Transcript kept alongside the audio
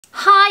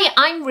Hi,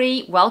 I'm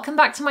Ree. Welcome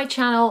back to my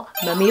channel,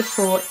 Mummy of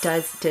Four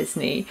Does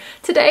Disney.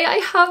 Today I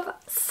have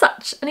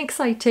such an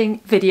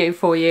exciting video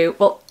for you.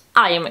 Well,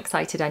 I am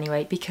excited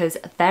anyway because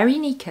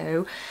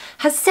VeryNeko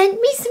has sent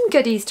me some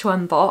goodies to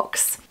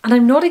unbox and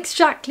I'm not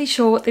exactly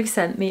sure what they've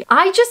sent me.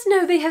 I just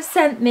know they have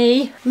sent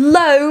me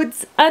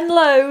loads and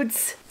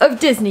loads of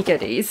Disney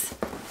goodies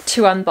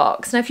to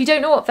unbox. Now, if you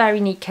don't know what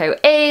VeryNeko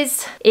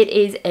is, it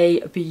is a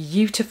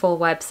beautiful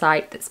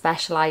website that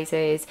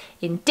specialises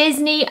in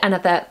Disney and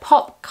other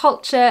pop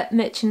culture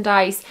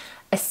merchandise,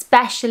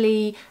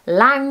 especially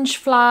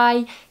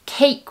Loungefly,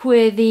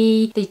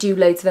 Cakeworthy. They do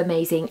loads of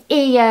amazing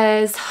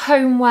ears,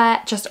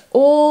 homeware, just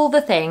all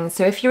the things.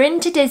 So if you're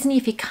into Disney,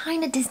 if you're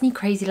kind of Disney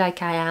crazy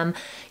like I am,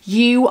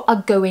 you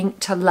are going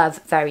to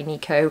love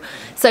VeryNeko.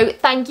 So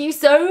thank you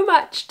so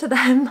much to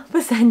them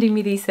for sending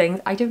me these things.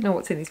 I don't know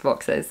what's in these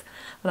boxes.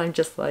 And I'm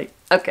just like,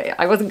 okay,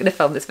 I wasn't going to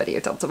film this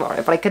video till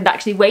tomorrow, but I couldn't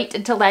actually wait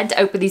until then to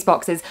open these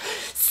boxes.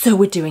 So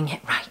we're doing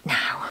it right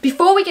now.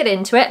 Before we get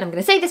into it, and I'm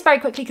going to say this very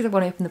quickly because I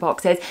want to open the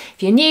boxes.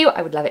 If you're new,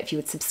 I would love it if you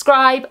would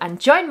subscribe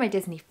and join my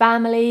Disney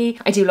family.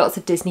 I do lots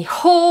of Disney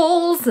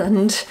hauls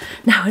and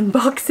now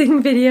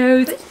unboxing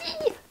videos,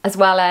 as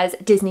well as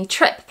Disney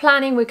trip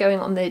planning. We're going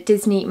on the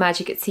Disney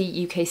Magic at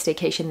Sea UK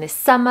staycation this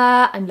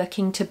summer. I'm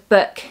looking to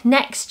book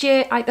next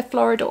year either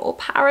Florida or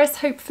Paris,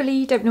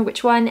 hopefully. Don't know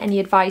which one. Any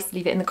advice,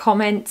 leave it in the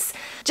comments.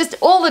 Just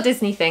all the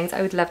Disney things.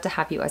 I would love to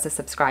have you as a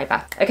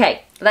subscriber.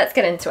 Okay, let's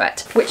get into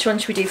it. Which one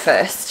should we do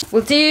first?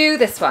 We'll do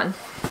this one.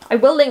 I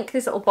will link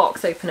this little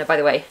box opener, by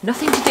the way.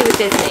 Nothing to do with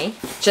Disney,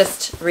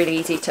 just really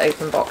easy to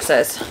open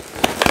boxes.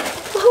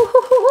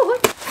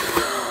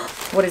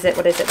 What is it?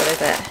 What is it? What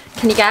is it?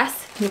 Can you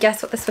guess? Can you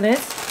guess what this one is?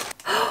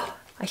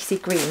 I see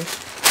green.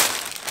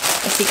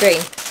 I see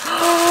green.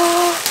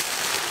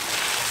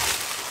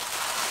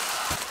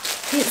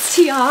 It's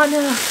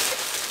Tiana.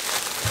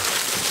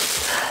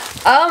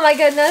 Oh my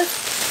goodness.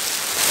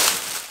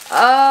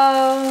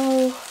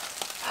 Oh.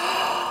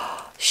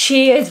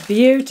 She is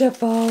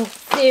beautiful.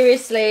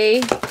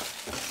 Seriously.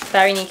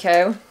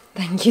 VeryNeko,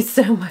 thank you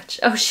so much.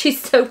 Oh, she's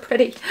so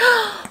pretty.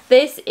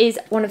 This is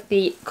one of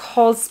the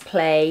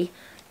cosplay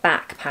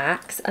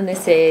backpacks, and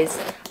this is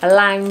a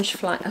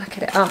Loungefly. Look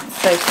at it. Oh,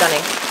 it's so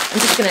stunning. I'm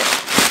just gonna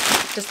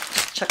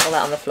just chuck all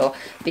that on the floor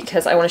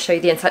because I want to show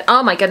you the inside.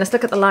 Oh my goodness,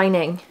 look at the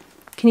lining.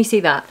 Can you see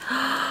that?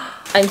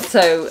 I'm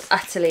so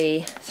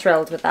utterly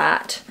thrilled with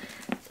that.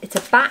 It's a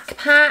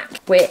backpack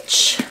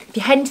which, if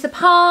you're heading to the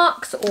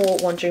parks or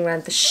wandering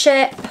around the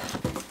ship,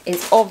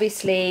 is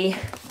obviously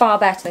far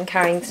better than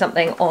carrying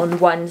something on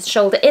one's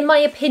shoulder, in my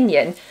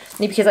opinion.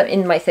 Because I'm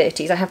in my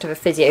 30s, I have to have a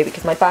physio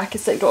because my back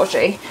is so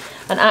dodgy.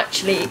 And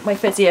actually, my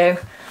physio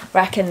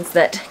reckons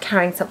that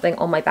carrying something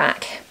on my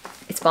back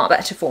is far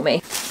better for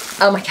me.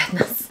 Oh my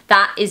goodness.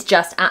 That is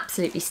just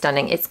absolutely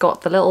stunning. It's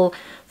got the little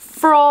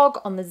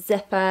frog on the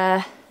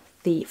zipper,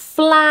 the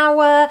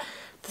flower,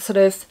 the sort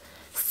of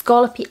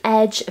scallopy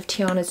edge of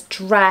Tiana's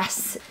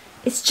dress.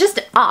 It's just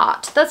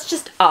art. That's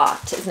just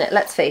art, isn't it?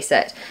 Let's face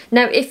it.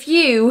 Now, if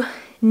you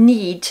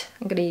need,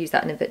 I'm going to use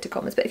that in inverted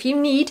commas, but if you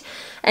need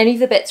any of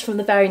the bits from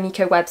the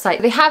VeryNeko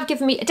website, they have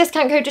given me a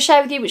discount code to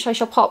share with you, which I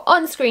shall pop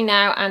on screen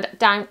now and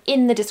down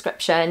in the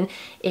description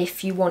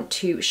if you want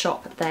to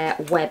shop their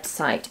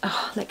website.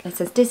 Oh, look, it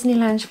says Disney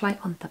Loungefly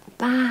on the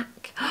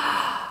back.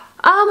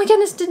 Oh my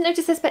goodness, didn't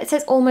notice this, but it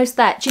says Almost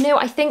There. Do you know,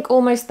 I think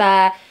Almost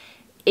There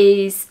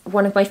is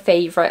one of my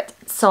favourite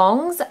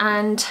songs,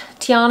 and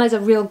Tiana's a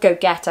real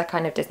go-getter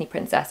kind of Disney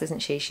princess, isn't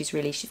she? She's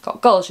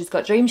got goals, she's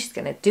got dreams, she's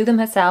gonna do them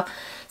herself.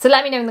 So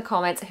let me know in the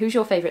comments, who's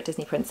your favourite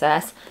Disney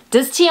princess?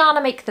 Does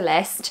Tiana make the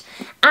list?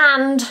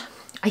 And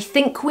I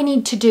think we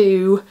need to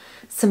do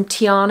some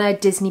Tiana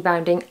Disney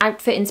bounding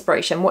outfit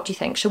inspiration. What do you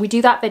think? Shall we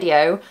do that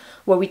video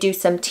where we do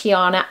some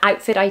Tiana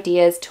outfit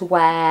ideas to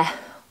wear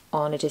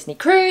on a Disney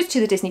cruise,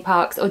 to the Disney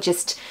parks, or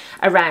just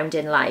around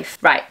in life?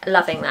 Right,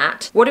 loving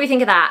that. What do we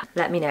think of that?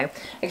 Let me know.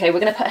 Okay, we're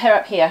gonna put her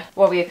up here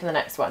while we open the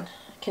next one.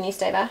 Can you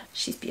stay there?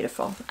 She's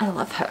beautiful. I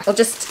love her. We'll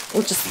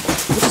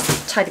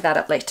just tidy that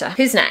up later.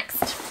 Who's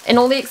next? In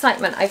all the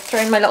excitement, I've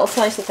thrown my little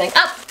slicer thing.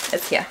 Oh,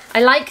 it's here.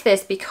 I like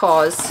this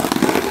because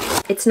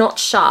it's not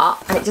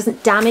sharp and it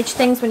doesn't damage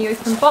things when you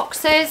open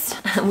boxes.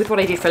 And with what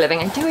I do for a living,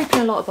 I do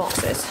open a lot of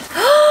boxes.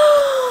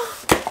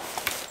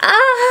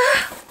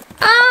 Ah!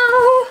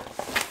 Oh!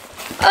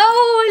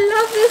 Oh, I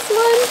love this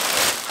one.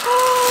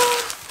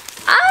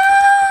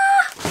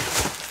 Ah!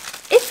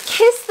 It's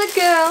Kiss the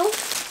Girl.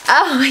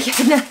 Oh my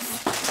goodness.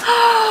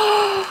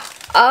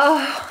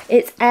 Oh,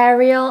 it's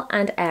Ariel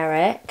and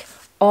Eric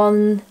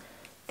on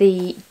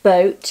the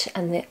boat,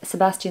 and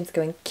Sebastian's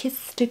going,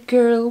 kiss the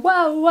girl,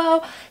 wow,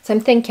 wow. So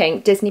I'm thinking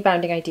Disney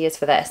bounding ideas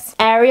for this.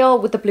 Ariel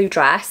with the blue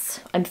dress,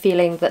 I'm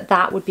feeling that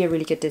that would be a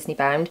really good Disney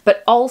bound,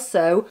 but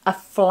also a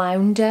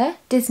flounder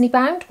Disney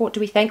bound. What do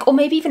we think? Or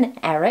maybe even an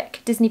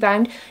Eric Disney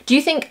bound. Do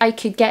you think I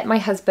could get my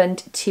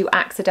husband to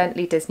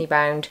accidentally Disney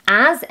bound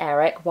as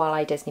Eric while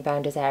I Disney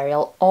bound as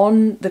Ariel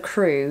on the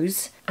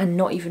cruise and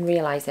not even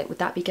realise it? Would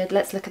that be good?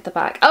 Let's look at the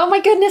back. Oh my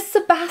goodness,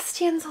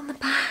 Sebastian's on the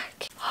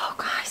back. Oh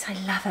guys, I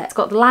love it. It's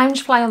got the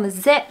Loungefly on the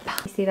zip.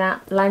 You see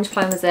that?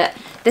 Loungefly on the zip.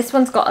 This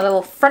one's got a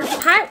little front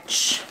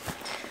pouch.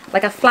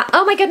 Like a flat,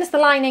 oh my goodness, the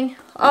lining.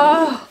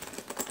 Oh,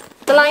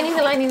 the lining,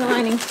 the lining, the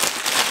lining.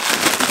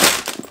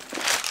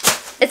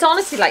 It's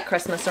honestly like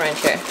Christmas around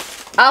here.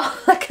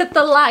 Oh, look at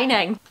the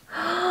lining.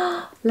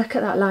 Look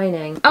at that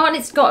lining. Oh, and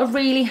it's got a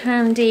really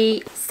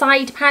handy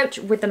side pouch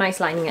with the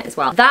nice lining in it as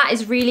well. That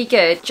is really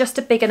good, just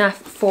big enough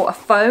for a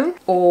phone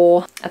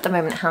or at the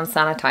moment hand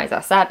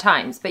sanitizer. Sad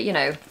times, but you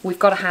know, we've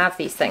got to have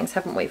these things,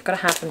 haven't we? We've got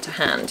to have them to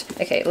hand.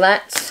 Okay,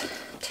 let's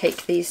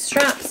take these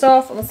straps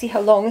off and we'll see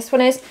how long this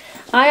one is.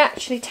 I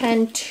actually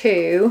tend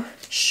to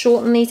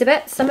shorten these a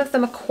bit. Some of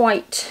them are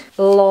quite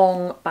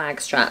long bag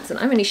straps and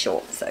I'm only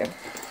short, so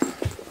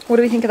what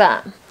do we think of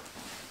that?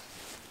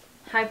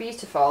 How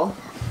beautiful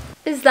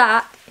is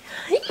that?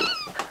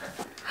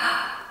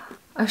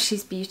 Oh,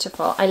 she's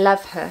beautiful. I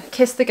love her.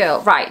 Kiss the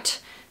girl.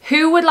 Right.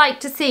 Who would like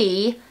to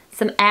see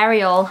some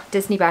Ariel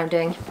Disney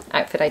bounding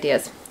outfit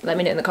ideas? Let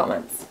me know in the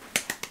comments.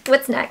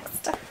 What's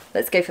next?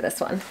 Let's go for this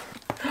one.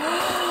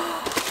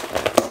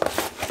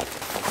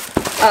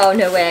 Oh,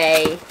 no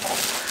way.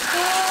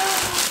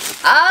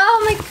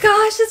 Oh my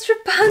gosh, it's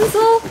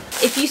Rapunzel.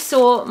 If you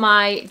saw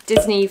my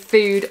Disney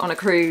food on a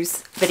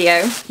cruise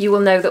video, you will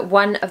know that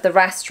one of the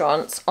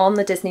restaurants on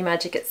the Disney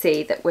Magic at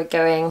Sea that we're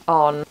going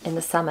on in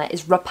the summer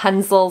is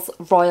Rapunzel's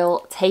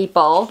Royal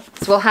Table.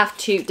 So we'll have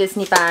to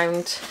Disney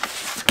bound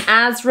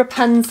as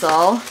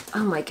Rapunzel.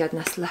 Oh my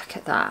goodness, look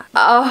at that.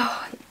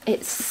 Oh,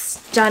 it's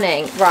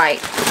stunning.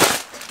 Right.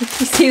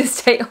 You see the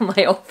state of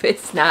my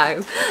office now.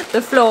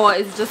 The floor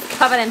is just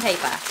covered in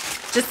paper.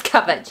 Just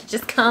covered. You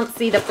just can't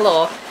see the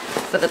floor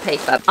for the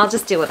paper. I'll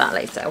just deal with that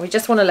later. We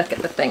just want to look at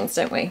the things,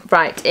 don't we?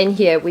 Right, in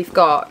here we've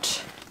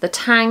got the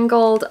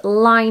Tangled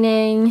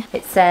lining.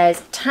 It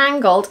says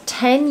Tangled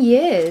 10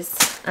 years.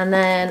 And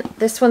then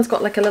this one's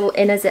got like a little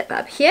inner zip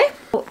up here.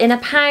 Inner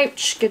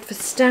pouch, good for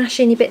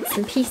stashing your bits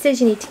and pieces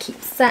you need to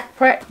keep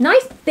separate.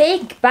 Nice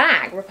big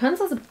bag.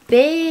 Rapunzel's a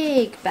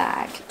big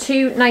bag.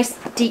 Two nice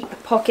deep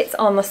pockets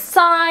on the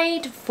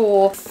side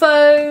for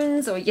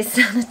phones or your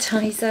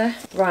sanitizer.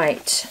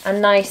 Right,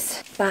 and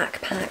nice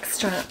backpack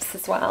straps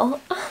as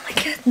well. Oh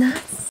my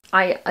goodness.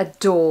 I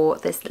adore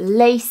this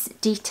lace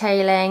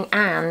detailing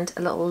and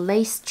a little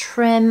lace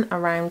trim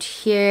around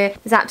here.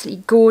 There's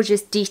absolutely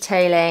gorgeous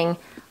detailing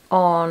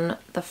on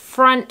the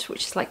front,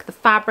 which is like the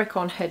fabric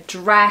on her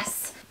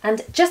dress.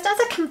 And just as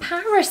a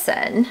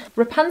comparison,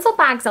 Rapunzel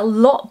bag's a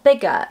lot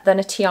bigger than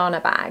a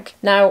Tiana bag.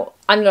 Now,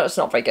 I'm just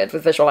not very good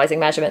with visualizing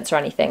measurements or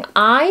anything.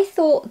 I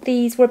thought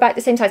these were about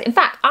the same size. In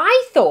fact,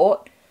 I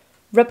thought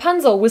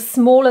Rapunzel was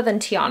smaller than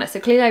Tiana, so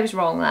clearly I was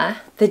wrong there.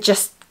 They're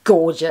just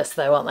gorgeous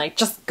though, aren't they?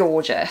 Just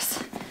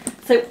gorgeous.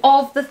 So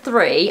of the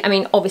three, I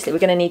mean, obviously we're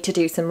gonna need to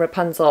do some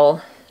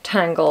Rapunzel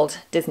Tangled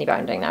Disney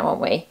bounding now, aren't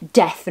we?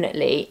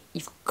 Definitely,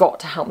 you've got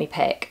to help me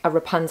pick a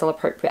Rapunzel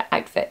appropriate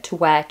outfit to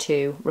wear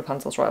to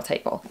Rapunzel's Royal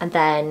Table. And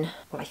then,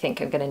 well, I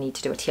think I'm going to need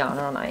to do a Tiana,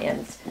 aren't I?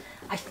 And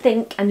I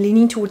think I'm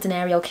leaning towards an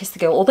Ariel Kiss the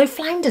Girl, although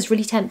Flounder's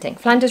really tempting.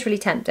 Flounder's really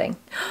tempting.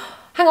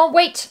 Hang on,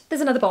 wait,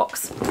 there's another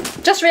box.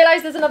 Just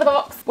realised there's another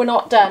box. We're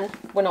not done.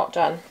 We're not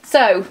done.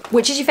 So,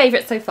 which is your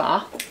favourite so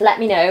far? Let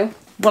me know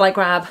while I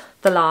grab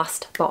the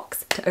last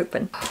box to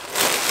open.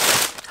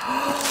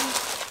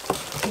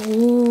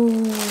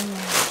 Ooh.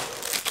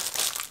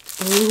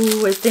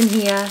 Ooh, it's in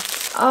here.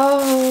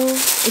 Oh,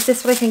 is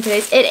this what I think it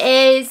is? It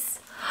is.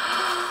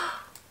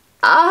 Ah,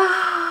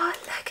 oh,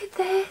 look at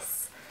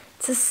this.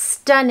 It's a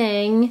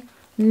stunning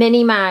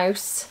Minnie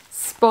Mouse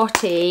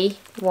spotty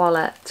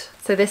wallet.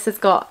 So this has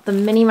got the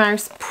Minnie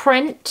Mouse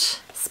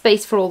print,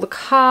 space for all the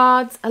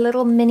cards, a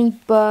little mini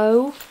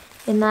bow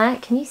in there.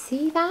 Can you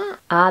see that?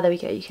 Ah, there we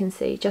go, you can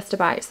see just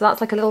about. So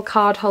that's like a little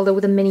card holder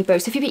with a mini bow.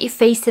 So if you put your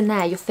face in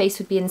there, your face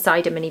would be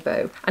inside a mini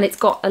bow. And it's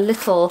got a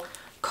little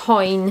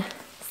coin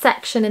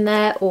section in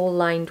there, all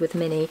lined with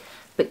Minnie.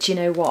 But do you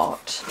know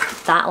what?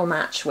 That'll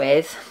match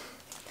with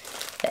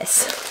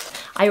this.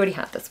 I already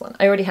had this one.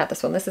 I already had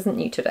this one. This isn't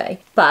new today.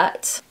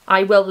 But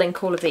I will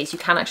link all of these. You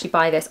can actually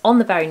buy this on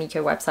the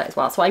VeryNeko website as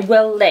well. So I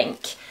will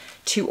link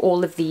to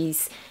all of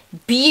these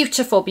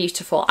beautiful,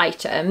 beautiful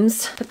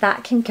items. But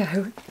that can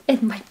go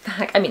in my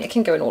bag. I mean, it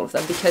can go in all of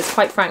them because,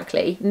 quite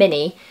frankly,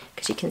 Minnie,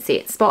 because you can see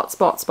it, spots,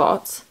 spots,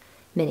 spots,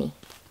 Minnie.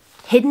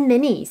 Hidden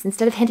Minnies.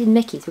 Instead of hidden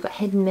Mickeys, we've got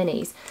hidden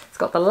Minnies. It's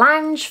got the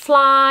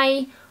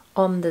Loungefly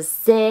on the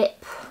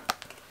zip.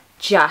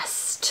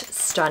 Just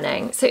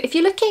stunning. So if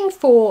you're looking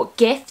for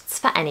gifts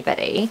for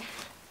anybody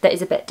that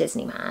is a bit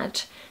Disney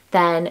mad,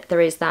 then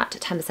there is that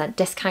 10%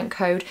 discount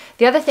code.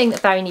 The other thing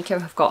that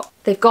VeryNeko have got,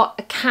 they've got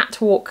a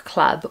catwalk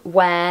club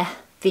where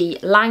the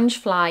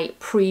Loungefly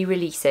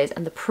pre-releases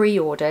and the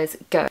pre-orders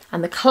go.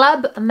 And the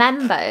club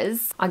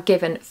members are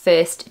given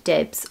first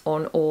dibs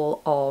on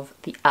all of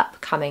the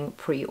upcoming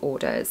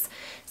pre-orders.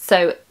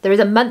 So there is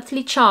a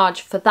monthly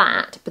charge for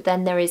that, but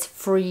then there is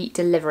free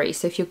delivery.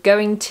 So if you're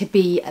going to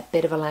be a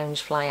bit of a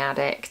Loungefly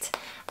addict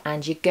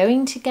and you're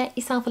going to get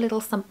yourself a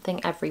little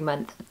something every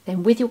month.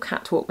 Then with your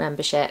Catwalk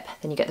membership,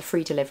 then you get the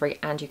free delivery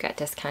and you get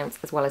discounts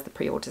as well as the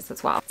pre-orders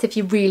as well. So if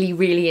you're really,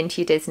 really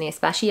into your Disney,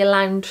 especially your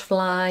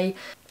Loungefly,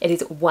 it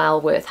is well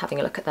worth having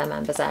a look at their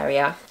members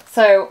area.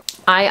 So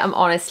I am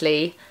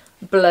honestly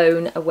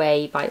blown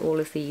away by all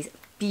of these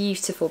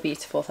beautiful,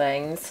 beautiful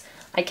things.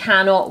 I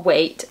cannot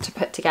wait to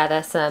put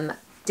together some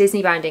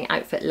Disney bounding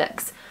outfit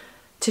looks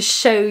to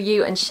show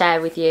you and share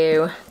with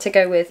you, to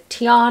go with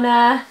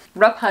Tiana,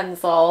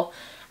 Rapunzel,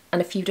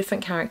 and a few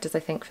different characters,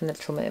 I think, from The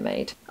Little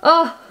Mermaid.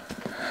 Oh,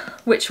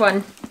 which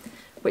one's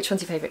your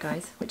favourite,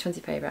 guys? Which one's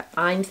your favourite?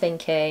 I'm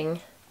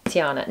thinking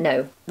Tiana.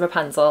 No.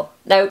 Rapunzel.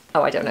 No.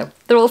 Oh, I don't know.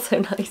 They're all so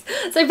nice.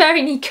 So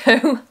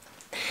VeryNeko,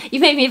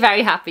 you've made me a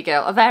very happy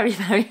girl. A very,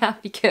 very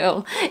happy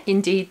girl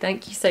indeed.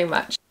 Thank you so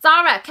much.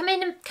 Zara, come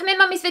in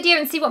Mummy's video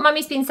and see what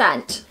Mummy's been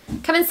sent.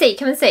 Come and see,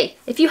 come and see.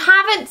 If you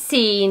haven't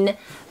seen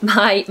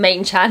my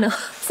main channel,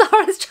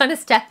 Zara's trying to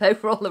step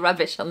over all the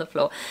rubbish on the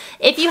floor.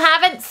 If you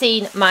haven't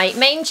seen my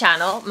main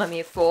channel,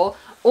 Mummy of 4,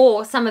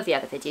 or some of the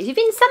other videos, you've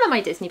been some of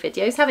my Disney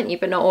videos, haven't you?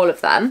 But not all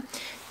of them.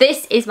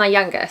 This is my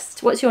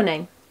youngest. What's your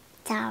name?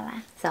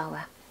 Zara.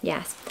 Zara,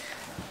 yes.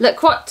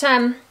 Look what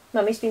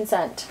Mummy's been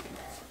sent.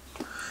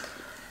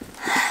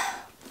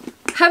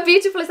 How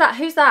beautiful is that?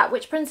 Who's that?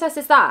 Which princess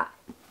is that?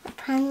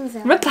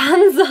 Rapunzel.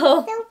 Rapunzel.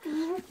 So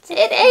beautiful.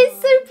 It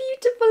is so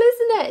beautiful,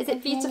 isn't it? Is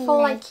it beautiful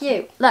like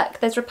you? Look,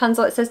 there's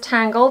Rapunzel. It says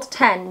Tangled,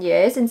 10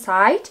 years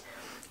inside.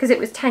 Because it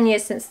was 10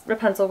 years since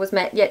Rapunzel was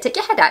met. Yeah, take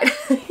your head out.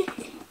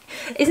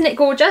 Isn't it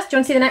gorgeous? Do you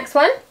want to see the next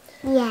one?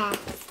 Yeah.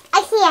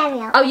 I see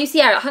Ariel. Oh, you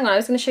see Ariel. Hang on, I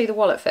was going to show you the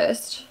wallet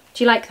first.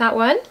 Do you like that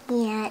one?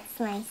 Yeah, it's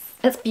nice.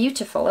 It's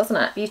beautiful, isn't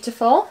it?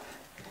 Beautiful.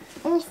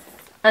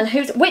 And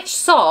which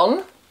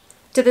song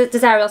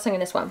does Ariel sing in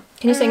this one?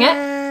 Can you sing it?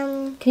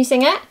 Can you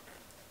sing it?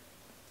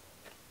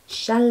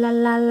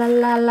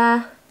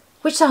 Sha-la-la-la-la-la.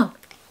 Which song?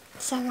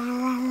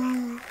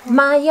 Sha-la-la-la-la.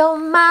 My oh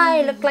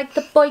my, look like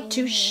the boy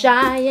too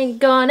shy. Ain't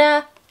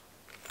gonna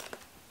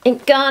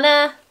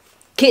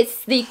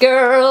kiss the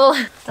girl.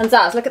 And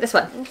Zara, look at this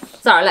one.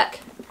 Zara, look.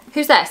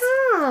 Who's this?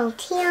 Oh,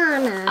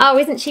 Tiana. Oh,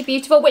 isn't she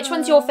beautiful? Which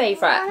one's your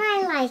favourite?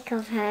 What I like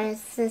of her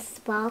is the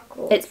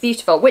sparkles. It's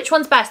beautiful. Which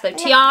one's best though?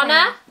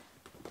 Tiana?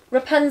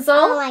 Rapunzel?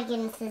 Oh my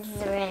goodness, this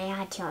is a really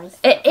hard choice.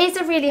 It is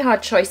a really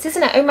hard choice,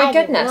 isn't it? Oh my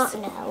goodness. I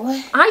do not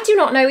know. I do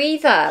not know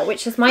either,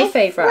 which is my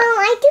favourite. Well,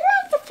 I do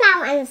like the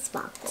flower and the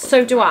sparkles.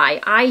 So do I.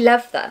 I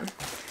love them.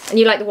 And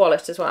you like the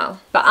wallet as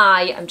well. But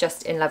I am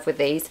just in love with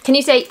these. Can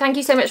you say thank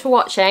you so much for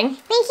watching?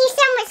 Thank you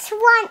so much for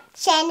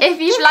watching. If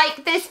you've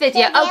liked this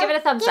video, give it a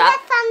thumbs up. Give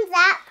it a thumbs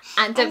up.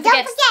 And don't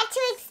forget to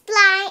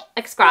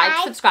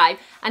subscribe,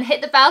 and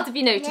hit the bell to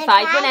be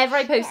notified whenever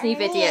I post new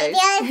videos.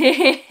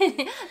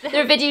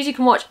 There are videos you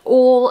can watch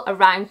all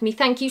around me.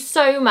 Thank you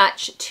so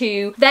much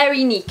to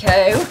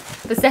VeryNeko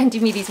for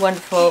sending me these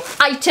wonderful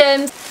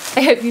items.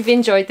 I hope you've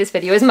enjoyed this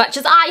video as much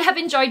as I have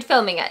enjoyed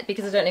filming it,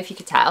 because I don't know if you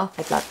could tell,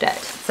 I've loved it.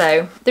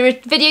 So there are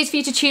videos for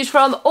you to choose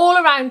from all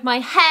around my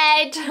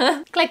head.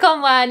 Click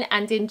on one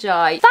and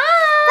enjoy. Bye!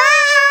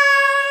 Bye!